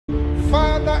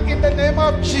in the name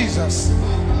of Jesus.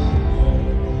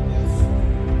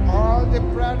 All the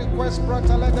prayer requests brought,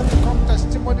 let them become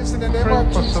testimonies in the name of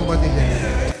Jesus. Somebody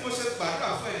here.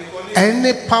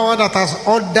 Any power that has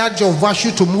ordered your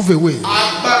virtue to move away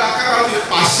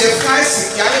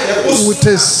with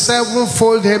a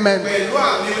sevenfold amen,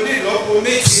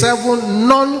 7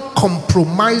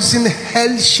 non-compromising,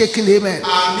 hell-shaking amen,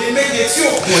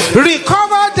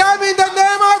 recover them in the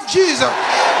name of Jesus.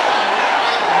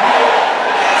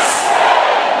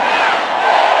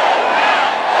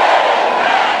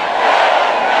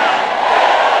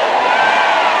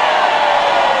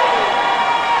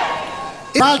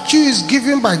 Virtue is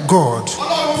given by God.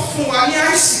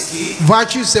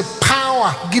 Virtue is a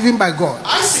power given by God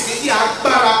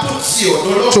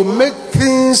to make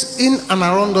things in and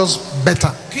around us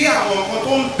better.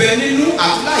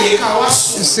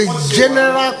 It's a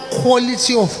general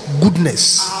quality of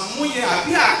goodness.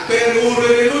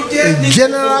 A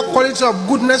general quality of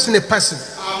goodness in a person.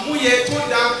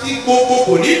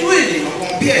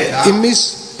 It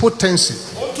means potency.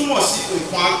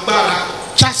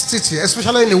 Chastity,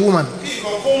 especially in a woman,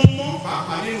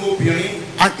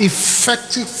 an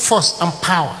effective force and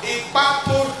power.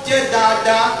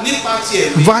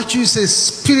 Virtue is a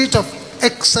spirit of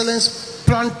excellence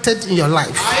planted in your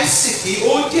life,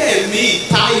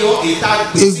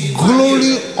 a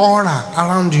glory aura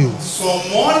around you,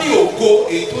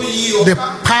 the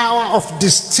power of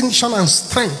distinction and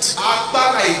strength,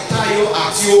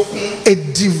 a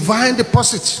divine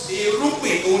deposit,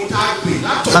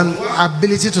 an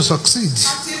ability to succeed,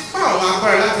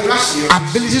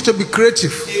 ability to be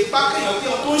creative,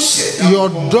 your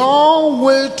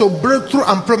doorway to breakthrough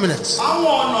and prominence.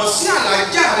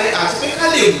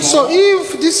 So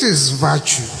if this is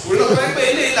virtue,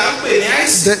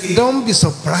 don't be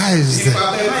surprised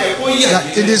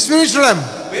that in the spiritual realm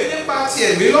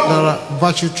there are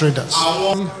virtue traders.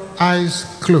 Eyes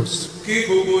closed. If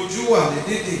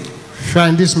you are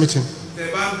in this meeting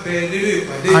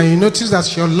and you notice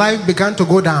that your life began to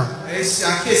go down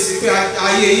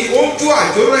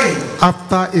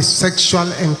after a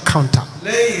sexual encounter,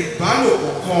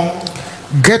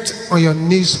 get on your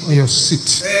knees on your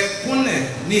seat.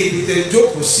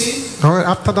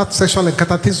 After that sexual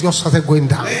encounter, things just started going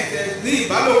down.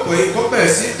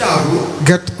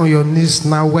 Get on your knees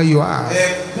now where you are.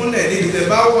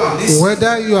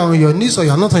 Whether you are on your knees or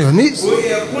you are not on your knees,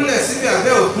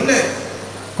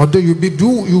 although you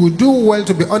will do well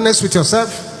to be honest with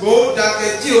yourself.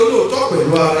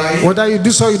 Whether you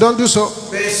do so or you don't do so,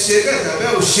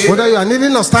 whether you are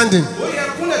kneeling or standing,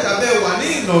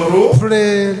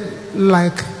 pray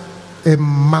like a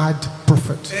mad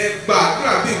prophet.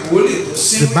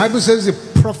 The Bible says the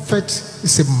prophet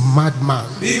is a madman.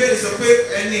 The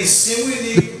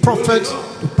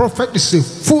prophet is a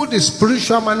fool. The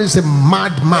spiritual man is a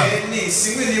madman,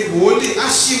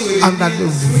 and that the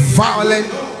violent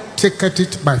taketh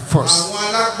it by force.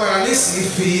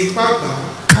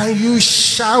 Can you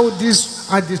shout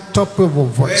this at the top of your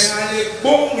voice?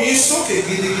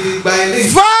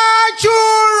 Virtue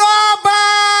robber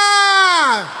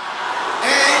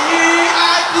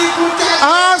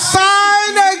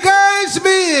assigned against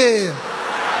me,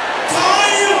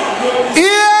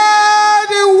 hear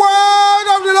the word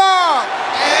of the Lord.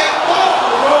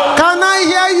 Can I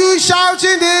hear you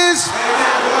shouting this?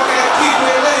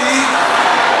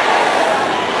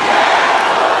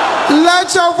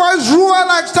 Let your voice roar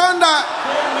like thunder.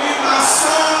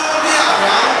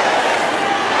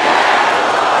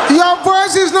 Your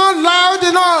voice is not loud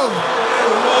enough.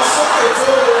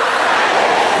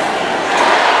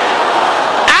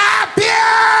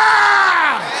 Appear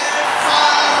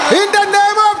in the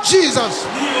name of Jesus.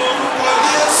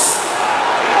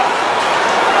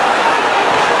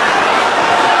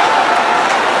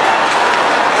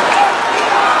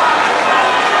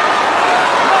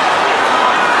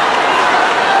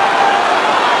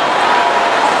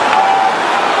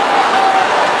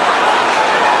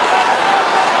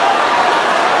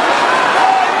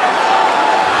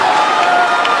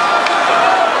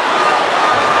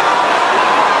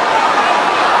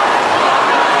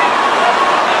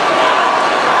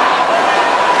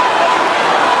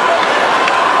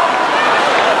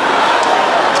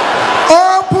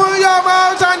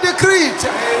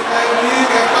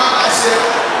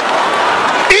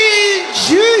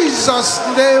 Jesus'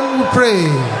 name we pray.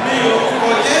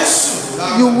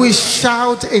 You will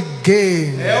shout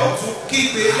again.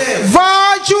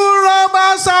 Virtue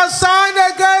robbers are signed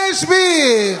against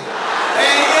me.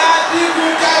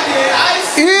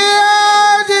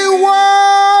 Hear the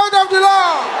word of the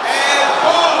Lord.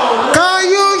 Can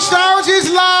you shout it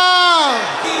loud?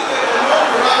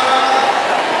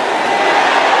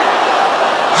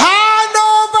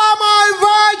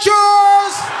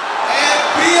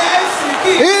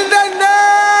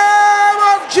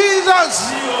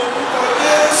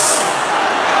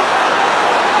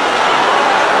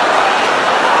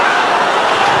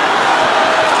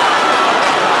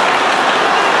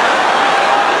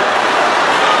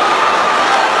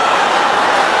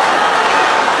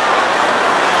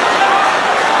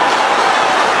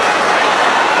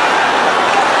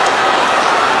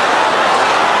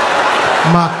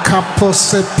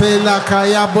 Makaposepela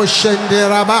kayabo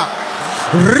shenderaba.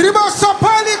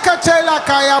 Ribosopali katela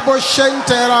kayabo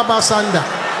shenteraba sanda.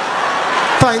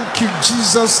 Thank you,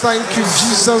 Jesus. Thank you,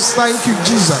 Jesus. Thank you,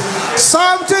 Jesus.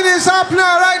 Something is happening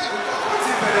already.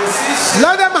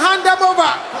 Let them hand them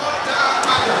over.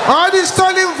 All these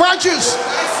stolen virtues.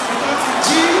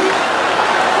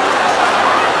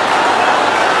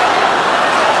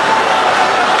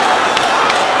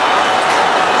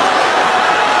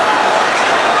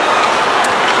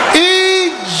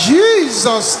 In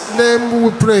Jesus' name we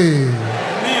pray.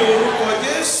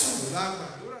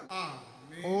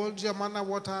 Hold your manna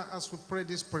water as we pray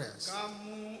these prayers.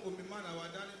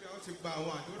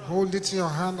 Hold it in your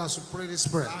hand as we pray these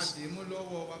prayers.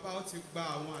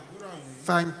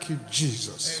 Thank you,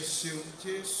 Jesus.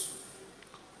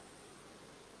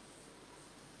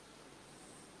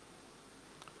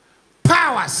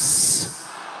 Powers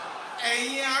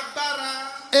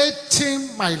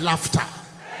eating my laughter.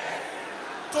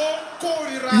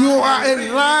 You are a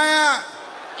liar.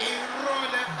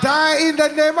 Die in the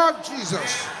name of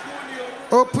Jesus.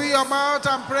 Open your mouth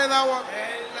and pray that one.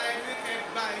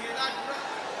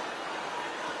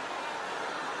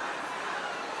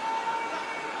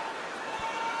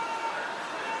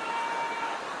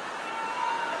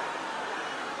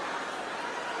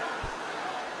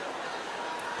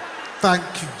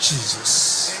 Thank you,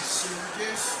 Jesus.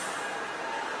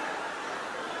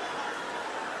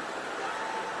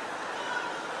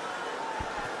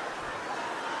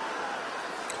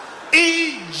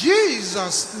 In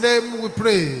Jesus' name we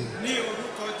pray.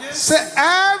 Say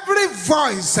every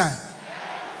voice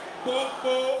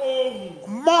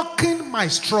mocking my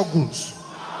struggles.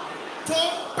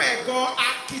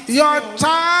 Your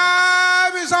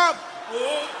time is up.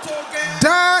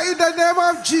 Die in the name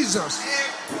of Jesus.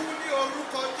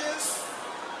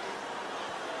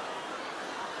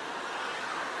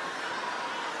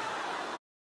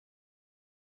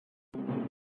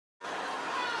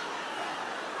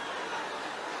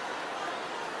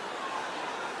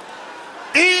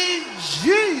 In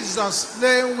Jesus'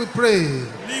 name we pray.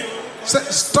 Say,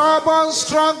 stubborn,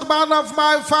 strong man of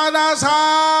my father's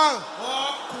house.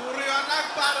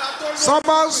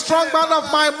 Stubborn, strong man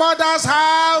of my mother's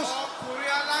house.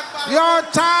 Your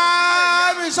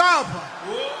time is up.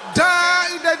 Die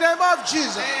in the name of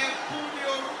Jesus.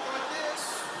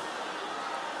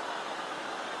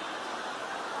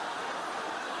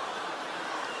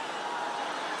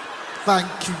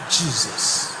 Thank you,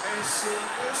 Jesus.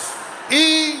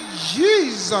 In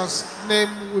Jesus'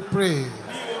 name we pray.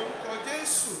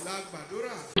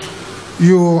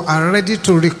 You are ready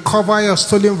to recover your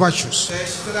stolen virtues.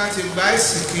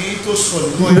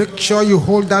 Make sure you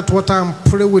hold that water and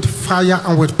pray with fire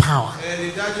and with power.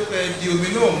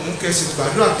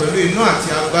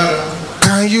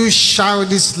 Can you shout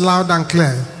this loud and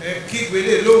clear?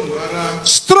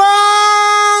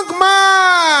 Strong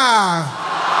man!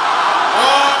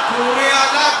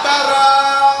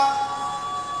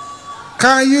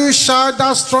 Can you shout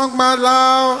that strong man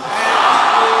loud?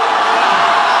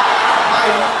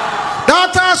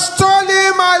 That has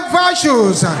stolen my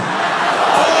virtues.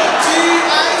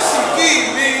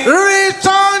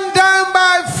 Return them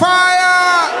by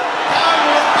fire.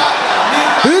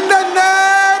 In the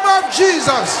name of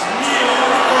Jesus.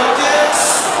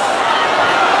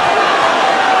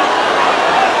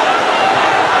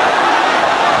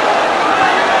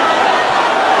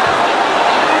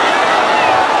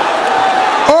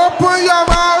 Open your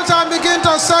mouth and begin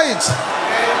to say it.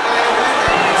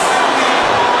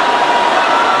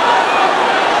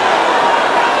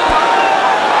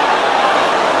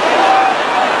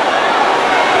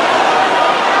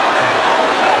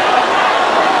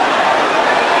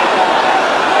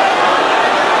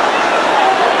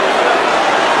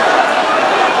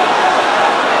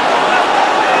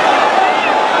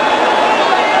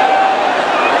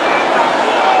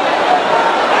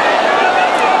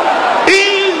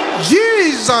 In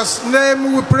Jesus'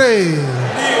 name we pray.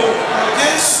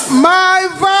 My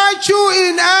virtue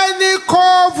in any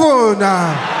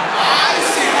covenant.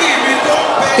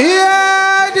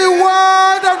 Hear the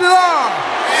word of the Lord.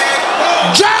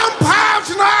 Jump out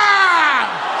now.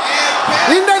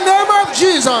 In the name of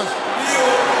Jesus.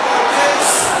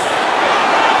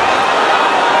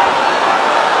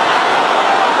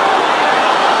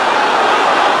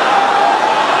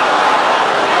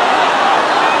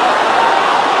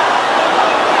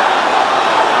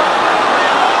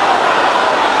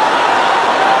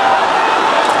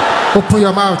 Open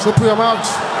your mouth, open your mouth.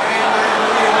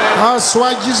 That's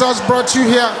why Jesus brought you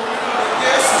here.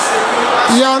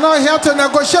 You are not here to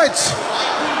negotiate.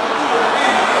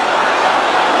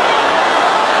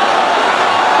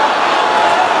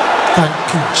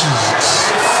 Thank you, Jesus.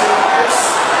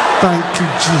 Thank you,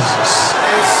 Jesus.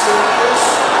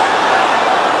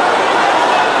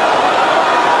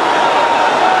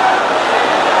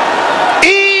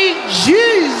 In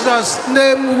Jesus'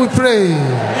 name we pray.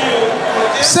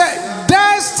 Say,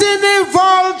 destiny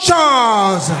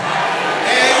vultures,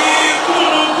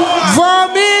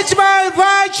 vomit my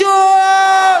virtue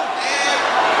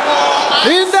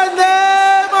in the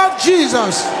name of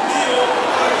Jesus.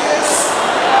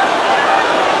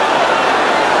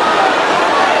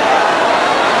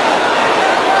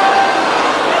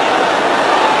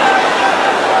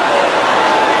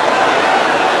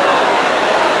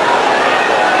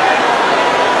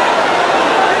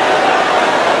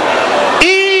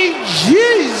 In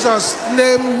Jesus'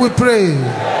 name we pray.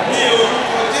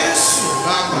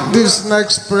 This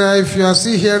next prayer, if you are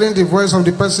still hearing the voice of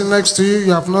the person next to you,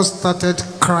 you have not started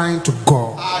crying to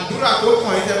God.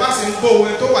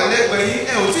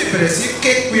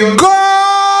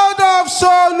 God of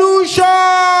solution,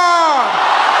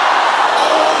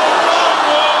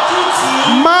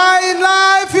 my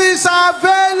life is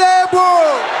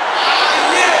available.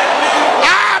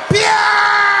 Appear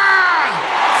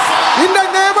in the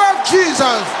name of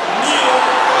Jesus.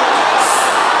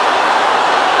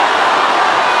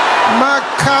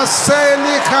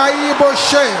 Makaseli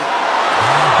kaiboshe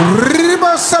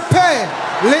ribosepe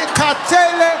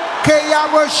lekatele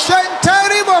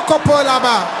keyaboshenteri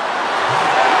mokopolaba.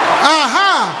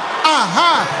 Aha.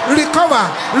 Recover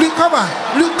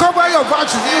your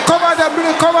virtues. Recover them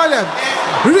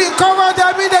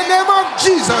in the name of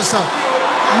Jesus.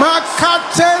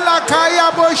 Makatela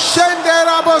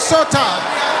kayaboshendera bosota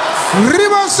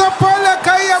ribosopole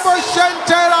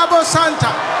kayaboshentera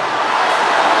bosanta.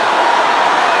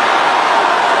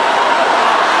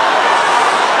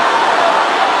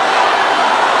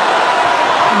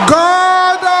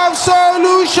 God of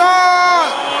solution,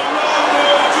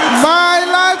 my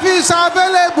life is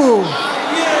available.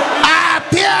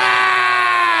 Appear.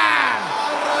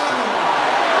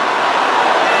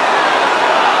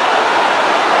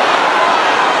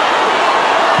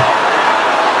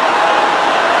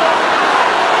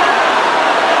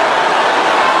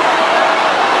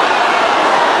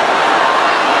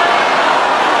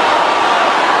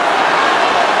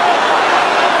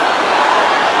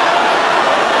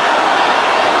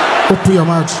 Open your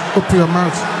mouth. Open your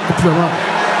mouth. Open your mouth.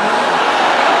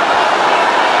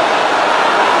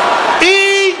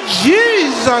 In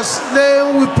Jesus' name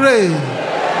we pray.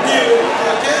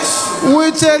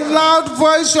 With a loud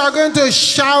voice, you are going to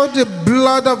shout the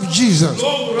blood of Jesus.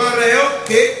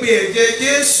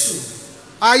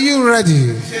 Are you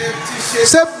ready?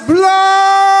 Say,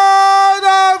 blood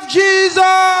of Jesus.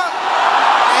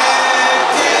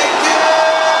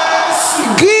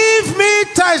 Give me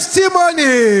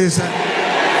testimonies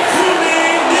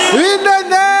in the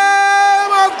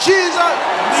name of Jesus.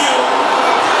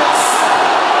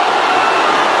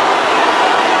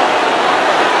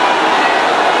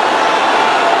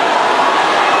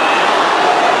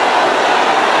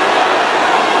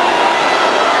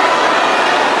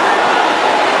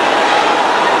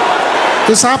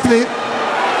 It's happening.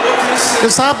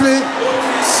 It's happening.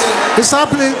 It's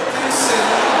happening.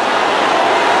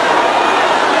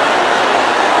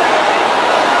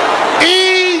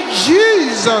 In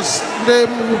Jesus'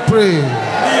 name we pray.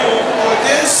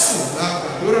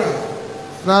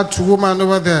 That woman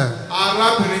over there,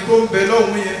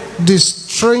 the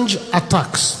strange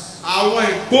attacks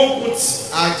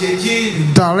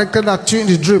directed at you in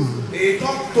the dream,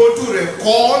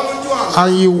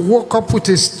 and you woke up with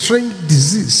a strange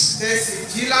disease.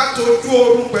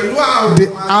 The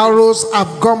arrows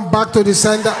have gone back to the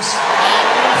senders.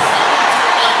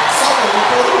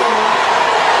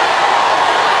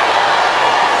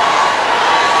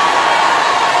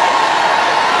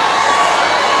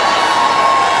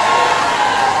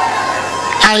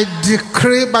 I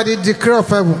decree by the decree of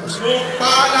heavens,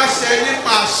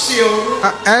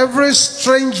 every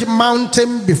strange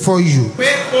mountain before you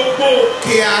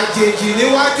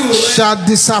shall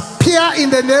disappear in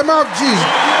the name of Jesus.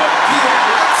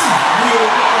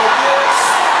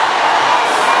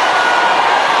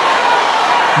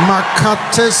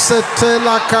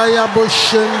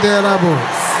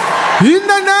 In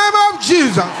the name of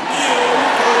Jesus,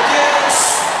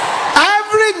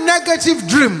 every negative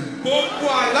dream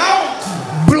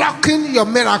blocking your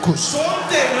miracles,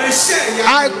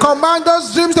 I command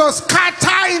those dreams to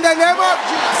scatter in the name of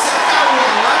Jesus.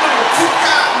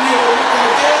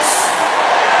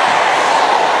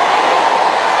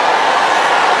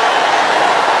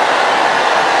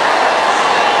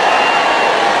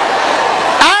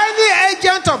 Any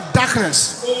agent of darkness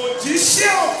darkness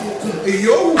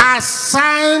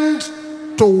assigned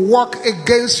to work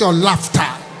against your laughter,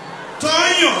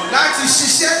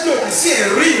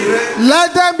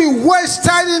 let them be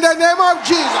wasted in the name of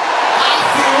Jesus.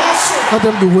 Let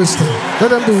them be wasted. Let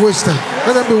them be wasted.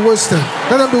 Let them be wasted.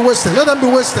 Let them be wasted. Let them be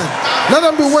wasted. Let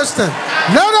them be wasted.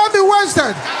 Let them be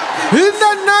wasted. In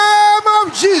the name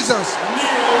of Jesus.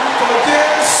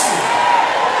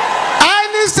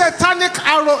 Any satanic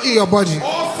arrow in your body,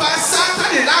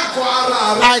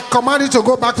 I command you to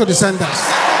go back to the senders.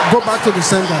 Go back to the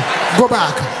sender. Go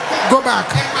back. Go back.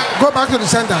 Go back to the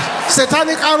senders.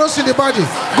 Satanic arrows in the body,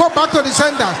 go back to the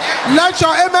senders. Let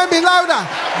your amen be louder.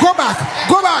 Go back.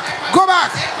 Go back. Go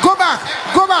back. Go back.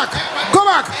 Go back. Go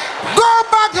back. Go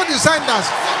back to the senders.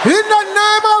 In the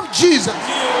name of Jesus.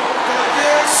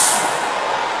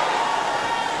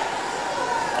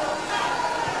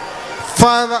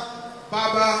 Father,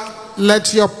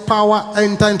 let your power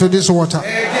enter into this water.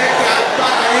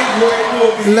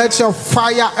 Let your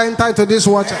fire enter into this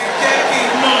water.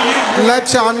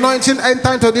 Let your anointing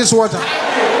enter into this water.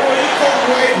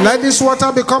 Let this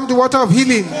water become the water of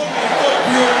healing,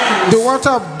 the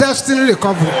water of destiny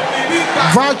recovery,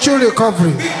 virtue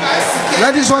recovery.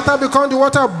 Let this water become the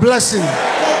water of blessing,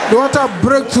 the water of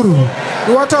breakthrough,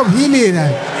 the water of healing,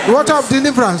 the water of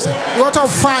deliverance, the water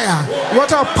of fire, the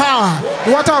water of power,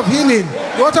 the water of healing,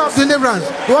 the water of deliverance,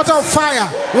 the water of fire,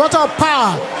 the water of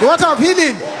power, the water of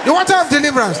healing, the water of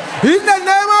deliverance. In the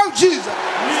name of Jesus,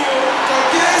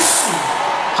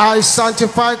 I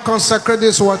sanctify, consecrate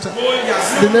this water. In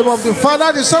the name of the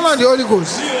Father, the Son, and the Holy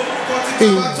Ghost.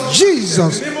 In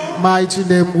Jesus' mighty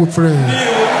name we pray.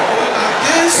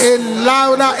 A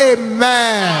louder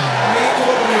amen.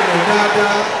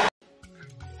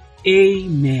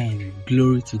 Amen.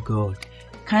 Glory to God.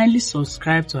 Kindly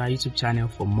subscribe to our YouTube channel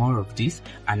for more of this,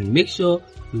 and make sure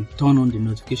you turn on the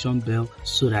notification bell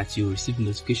so that you receive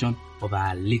notification of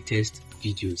our latest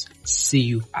videos. See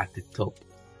you at the top.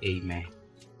 Amen.